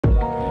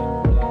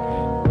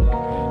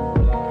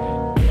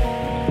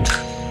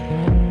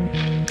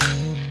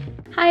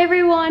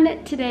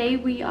today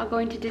we are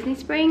going to Disney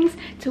Springs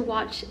to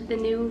watch the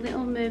new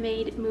Little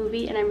Mermaid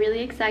movie, and I'm really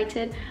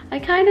excited. I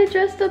kind of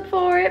dressed up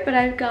for it, but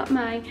I've got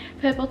my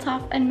purple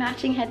top and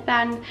matching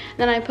headband.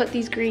 Then I put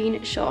these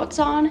green shorts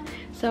on,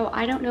 so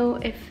I don't know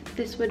if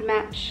this would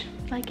match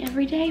like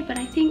every day, but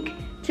I think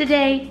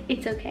today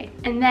it's okay.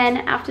 And then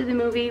after the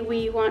movie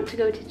we want to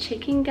go to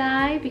Chicken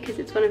Guy because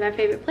it's one of our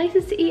favorite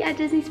places to eat at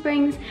Disney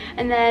Springs,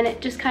 and then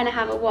just kind of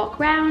have a walk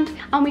around,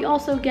 and we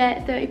also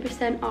get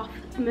 30% off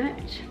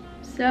merch.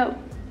 So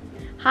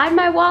hide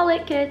my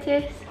wallet,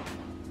 Curtis.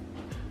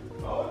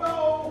 Oh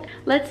no!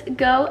 Let's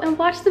go and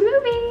watch the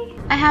movie.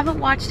 I haven't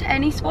watched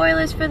any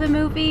spoilers for the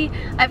movie.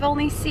 I've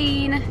only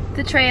seen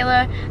the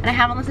trailer and I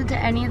haven't listened to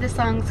any of the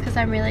songs because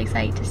I'm really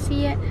excited to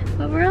see it,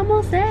 but we're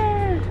almost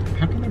there.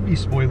 How can there be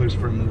spoilers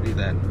for a movie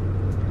that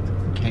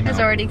has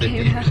already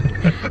came out?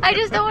 I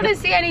just don't want to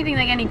see anything,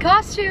 like any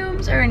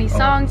costumes or any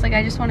songs. Like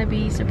I just want to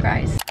be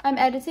surprised. I'm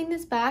editing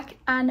this back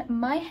and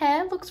my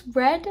hair looks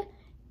red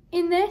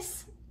in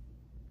this.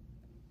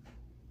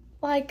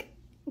 Like,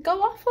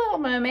 go off, Little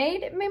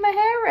Mermaid. It made my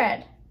hair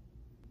red.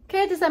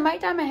 Curtis, I might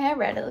dye my hair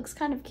red. It looks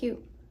kind of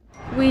cute.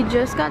 We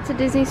just got to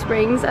Disney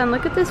Springs and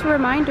look at this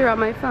reminder on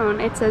my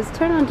phone. It says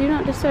turn on Do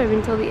Not Disturb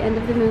until the end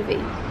of the movie.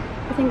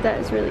 I think that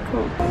is really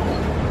cool.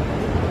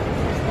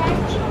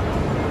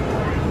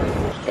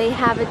 They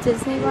have a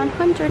Disney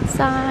 100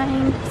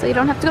 sign, so you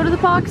don't have to go to the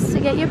parks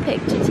to get your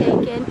picture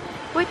taken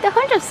with the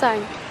 100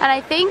 sign. And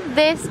I think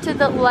this to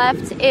the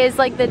left is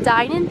like the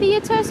dine-in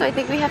theater, so I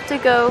think we have to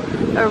go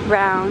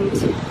around.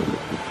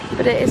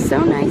 But it is so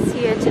nice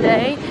here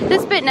today.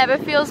 This bit never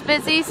feels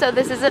busy, so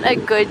this isn't a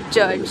good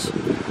judge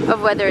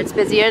of whether it's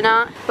busy or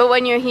not. But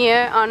when you're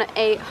here on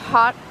a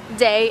hot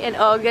day in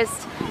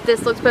August,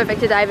 this looks perfect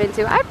to dive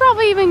into. I'd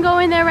probably even go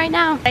in there right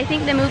now. I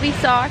think the movie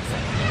starts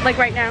like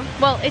right now.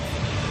 Well, it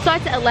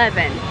starts at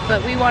 11,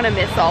 but we want to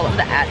miss all of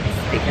the ads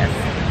because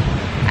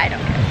I don't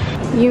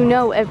care. You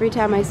know, every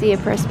time I see a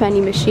press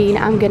penny machine,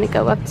 I'm gonna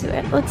go up to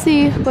it. Let's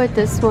see what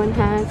this one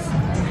has.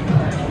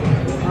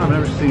 I've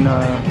never seen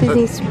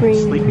Disney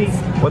Springs. Sleepy?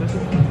 What is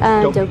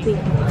it? Dopey.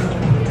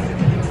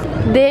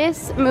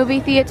 This movie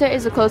theater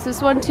is the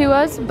closest one to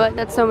us, but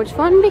that's so much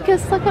fun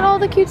because look at all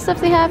the cute stuff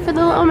they have for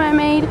the Little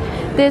Mermaid.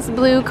 This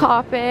blue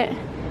carpet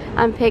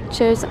and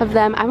pictures of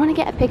them. I want to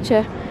get a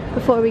picture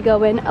before we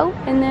go in. Oh,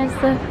 and there's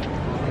the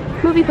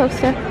movie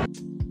poster.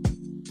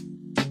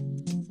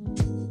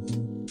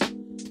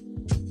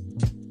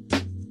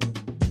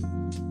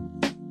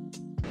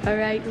 All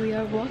right, we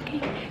are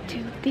walking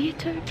to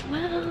Theater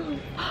 12.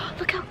 Oh,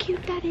 look how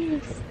cute that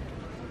is.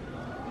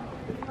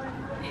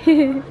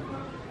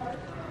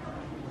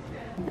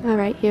 All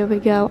right, here we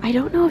go. I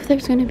don't know if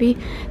there's gonna be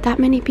that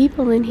many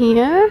people in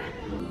here.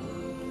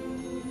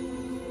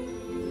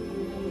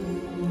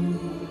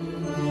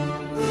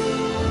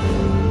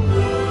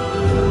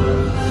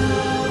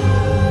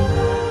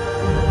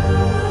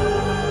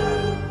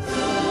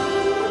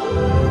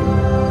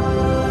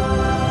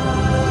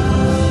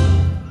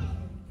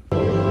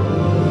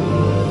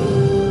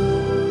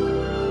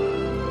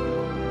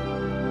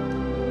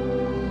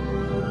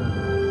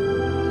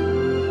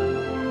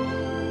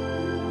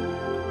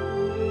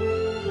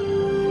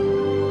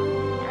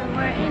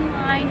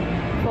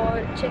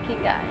 For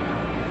Chicken Guy,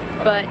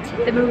 but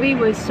the movie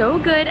was so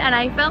good and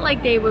I felt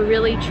like they were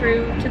really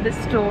true to the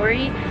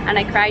story, and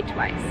I cried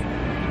twice.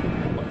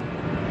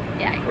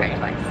 Yeah, I cried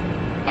twice.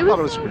 I thought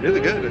it was really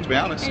good, to be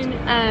honest.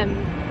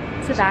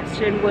 And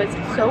Sebastian was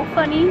so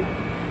funny,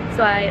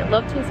 so I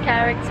loved his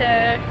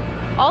character.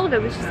 All of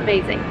it was just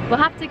amazing. We'll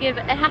have to give,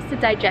 it has to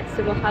digest,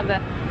 so we'll have a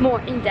more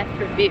in-depth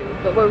review,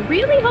 but we're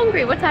really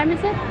hungry. What time is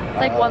it? It's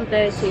like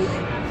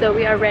 1:30, so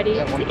we are ready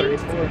to eat.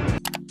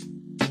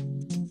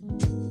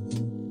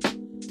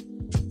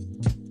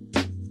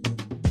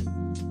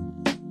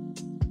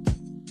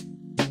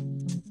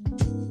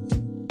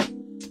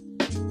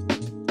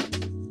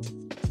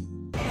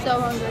 So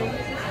hungry.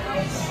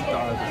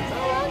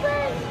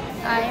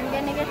 I am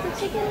gonna get the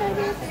chicken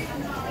nuggets.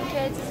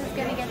 Kids is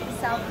gonna get the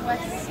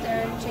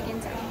Southwestern chicken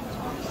sandwich.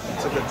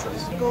 It's a good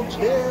choice. Go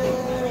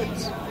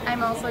kids!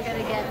 I'm also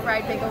gonna get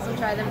fried pickles and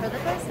try them for the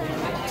first time.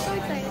 I'm so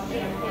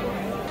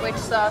excited. Which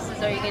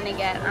sauces are you gonna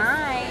get?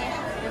 I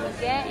am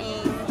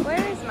getting,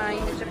 where is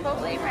mine? The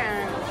Chipotle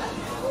ranch.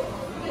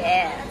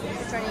 Yeah.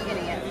 Which one are you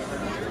gonna get?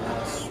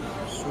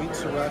 Sweet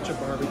sriracha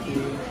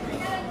barbecue.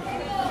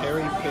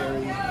 Peri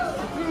peri.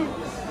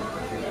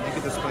 Make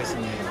it the spicy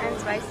mayo. And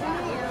spicy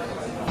mayo.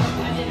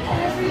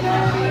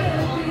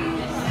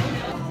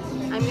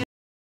 I'm gonna.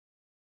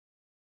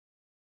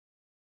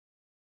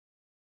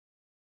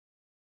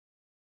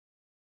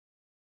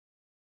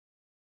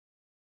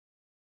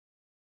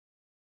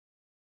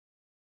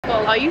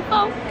 Well, are you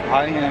full?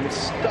 I am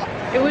stuck.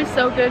 It was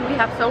so good. We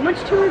have so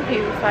much to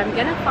review, so I'm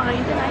gonna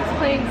find a nice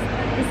place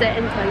to sit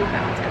and tell you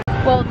about it.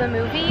 Well, the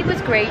movie was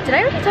great. Did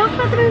I already talk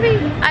about the movie?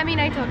 I mean,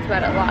 I talked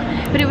about it a lot,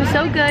 but it was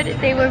so good.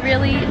 They were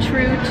really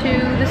true to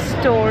the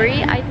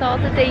story. I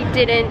thought that they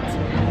didn't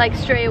like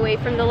stray away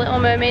from the Little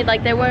Mermaid.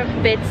 Like there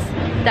weren't bits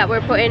that were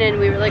put in and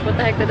we were like, what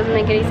the heck, that doesn't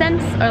make any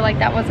sense, or like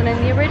that wasn't in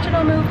the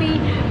original movie.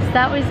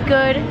 that was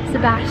good.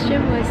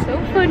 Sebastian was so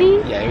funny.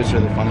 Yeah, it was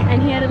really funny.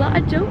 And he had a lot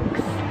of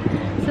jokes.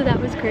 So that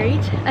was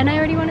great. And I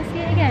already want to see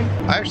it again.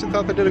 I actually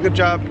thought they did a good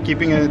job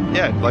keeping it,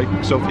 yeah, like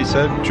Sophie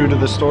said, true to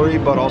the story,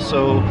 but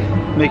also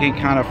making it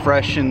kind of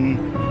fresh and,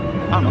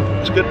 I don't know,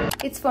 it's good.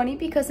 It's funny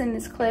because in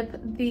this clip,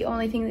 the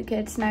only thing that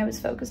Curtis and I was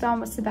focused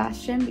on was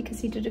Sebastian because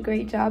he did a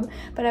great job.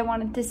 But I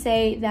wanted to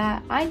say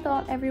that I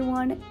thought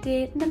everyone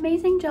did an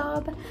amazing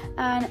job,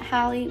 and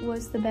Hallie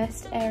was the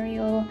best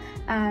Ariel,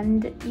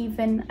 and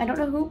even, I don't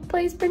know who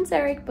plays Prince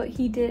Eric, but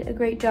he did a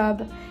great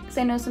job because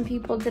I know some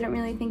people didn't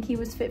really think he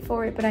was fit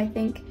for it, but I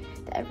think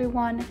that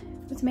everyone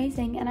was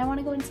amazing, and I want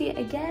to go and see it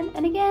again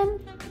and again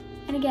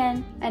and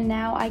again. And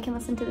now I can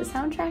listen to the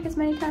soundtrack as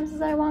many times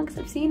as I want because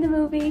I've seen the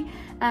movie,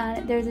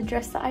 and there's a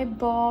dress that I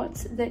bought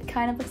that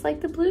kind of looks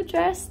like the blue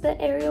dress that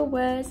Ariel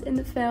wears in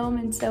the film,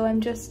 and so I'm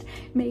just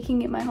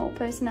making it my whole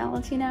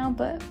personality now,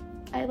 but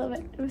I love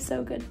it. It was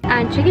so good.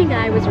 And Chicken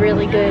Guy was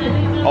really good.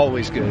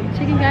 Always good.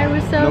 Chicken Guy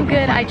was so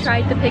good. I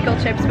tried the pickle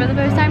chips for the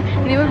first time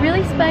and they were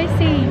really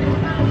spicy.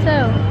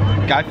 So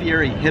Guy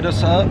Fieri hit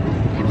us up.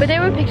 But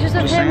there were pictures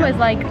of him with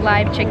like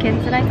live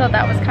chickens, and I thought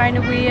that was kind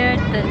of weird.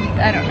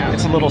 I don't know.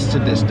 It's a little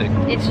sadistic.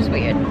 It's just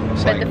weird.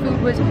 But the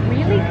food was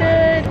really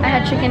good. I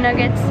had chicken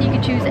nuggets. You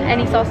could choose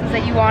any sauces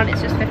that you want.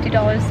 It's just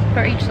 $50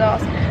 for each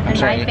sauce. And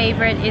my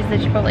favorite is the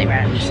Chipotle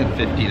Ranch. You said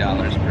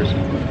 $50 per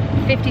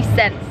person. 50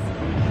 cents.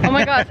 Oh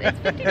my gosh, it's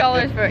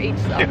 $50 for each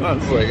sauce. Yeah, I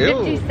was like,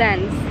 ew. 50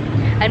 cents.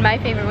 And my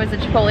favorite was the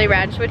Chipotle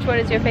Ranch. Which one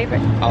is your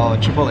favorite? Oh,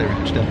 Chipotle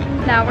Ranch,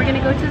 definitely. Now we're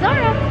gonna go to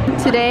Zara.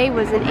 Today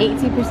was an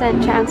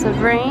 80% chance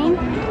of rain,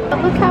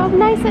 but look how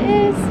nice it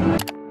is.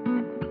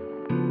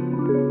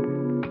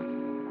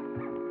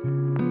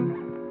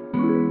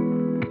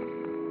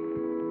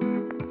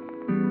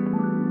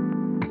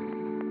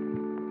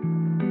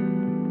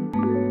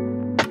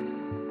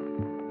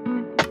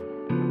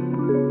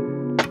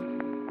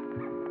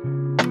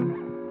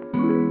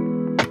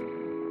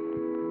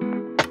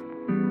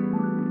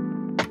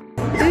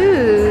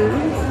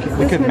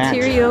 This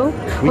material.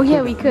 Oh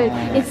yeah, we could.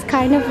 It's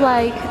kind of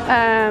like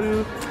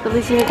the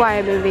Lizzie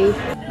McGuire movie.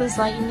 This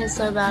lighting is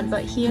so bad,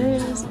 but here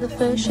is the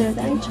first shirt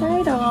I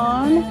tried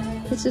on.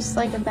 It's just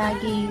like a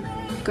baggy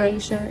grey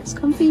shirt. It's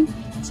comfy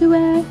to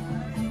wear.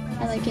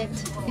 I like it.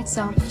 It's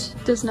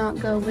soft. Does not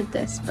go with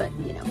this, but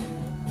you know.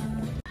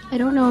 I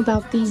don't know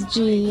about these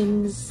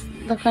jeans.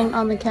 Looking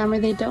on the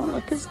camera, they don't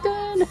look as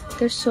good.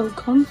 They're so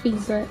comfy,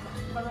 but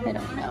I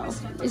don't know.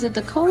 Is it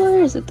the color?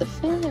 Is it the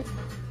fit?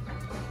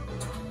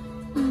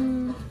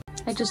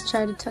 I just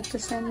tried to tuck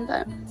this in,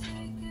 but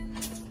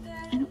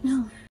I don't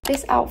know.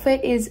 This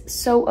outfit is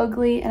so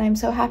ugly, and I'm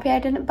so happy I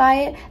didn't buy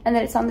it and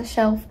that it's on the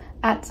shelf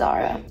at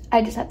Zara.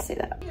 I just had to say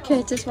that.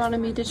 Curtis wanted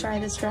me to try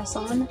this dress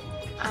on,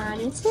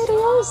 and it's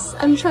hideous.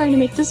 I'm trying to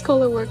make this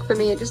color work for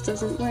me. It just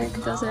doesn't work,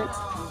 does it?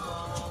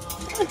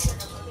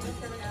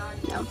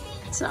 No,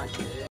 it's not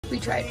cute. We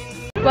tried.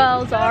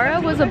 Well,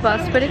 Zara was a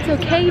bust, but it's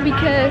okay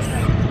because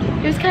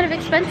it was kind of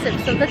expensive,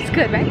 so that's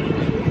good, right?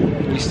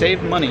 We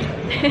saved money.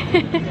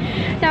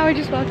 Now we're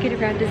just walking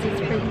around Disney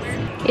Springs.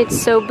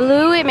 It's so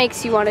blue, it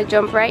makes you want to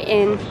jump right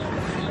in.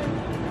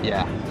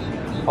 Yeah.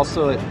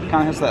 Also, it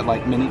kind of has that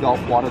like mini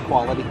golf water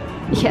quality.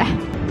 Yeah.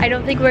 I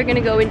don't think we're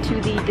gonna go into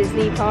the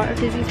Disney part of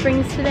Disney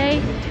Springs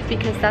today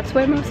because that's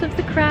where most of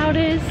the crowd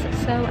is.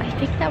 So I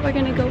think that we're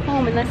gonna go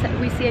home unless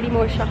we see any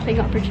more shopping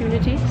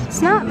opportunities.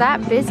 It's not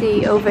that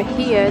busy over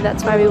here.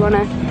 That's why we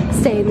wanna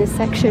stay in this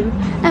section.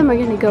 And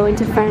we're gonna go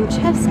into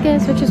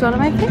Francesca's, which is one of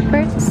my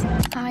favorites.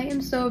 I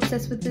am so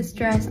obsessed with this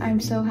dress. I'm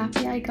so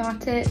happy I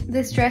got it.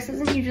 This dress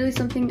isn't usually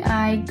something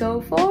I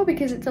go for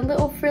because it's a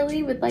little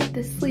frilly with like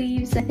the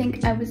sleeves. I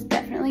think I was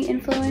definitely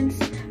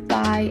influenced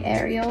by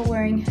Ariel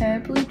wearing her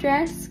blue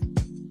dress.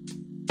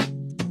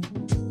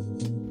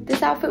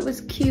 This outfit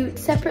was cute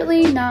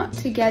separately, not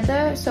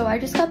together, so I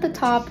just got the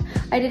top.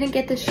 I didn't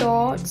get the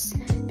shorts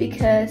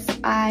because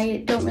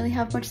I don't really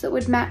have much that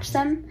would match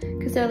them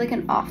because they're like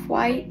an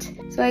off-white.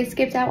 So I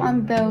skipped out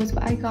on those,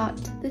 but I got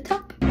the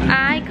top.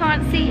 I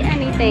can't see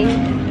anything,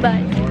 but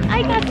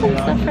I got some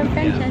stuff from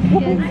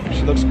Francesca's.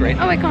 She looks great.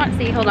 Oh, I can't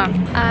see, hold on.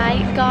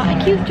 I got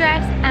a cute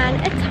dress and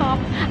a top,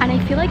 and I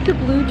feel like the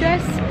blue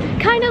dress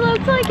kind of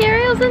looks like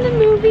Ariel's in the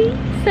movie.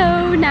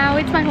 So now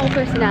it's my whole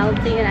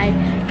personality, and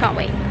I can't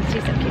wait.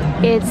 She's so cute.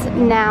 It's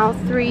now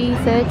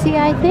 3:30,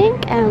 I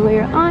think, and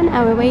we're on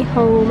our way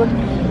home.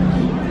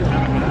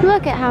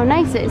 Look at how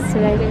nice it is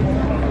today.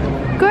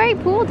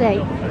 Great pool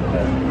day.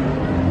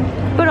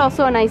 But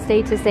also a nice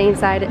day to stay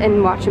inside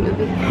and watch a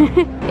movie.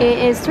 It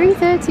is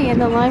 3:30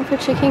 and the line for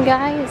Chicken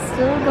Guy is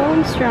still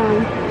going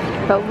strong.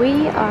 But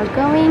we are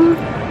going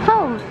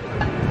home.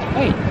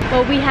 Hey.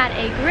 Well, we had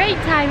a great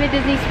time at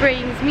Disney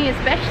Springs, me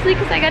especially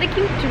because I got a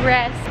cute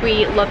dress.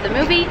 We love the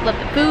movie, love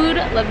the food,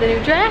 love the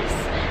new dress.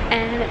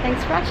 And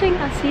thanks for watching.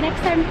 I'll see you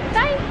next time.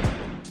 Bye!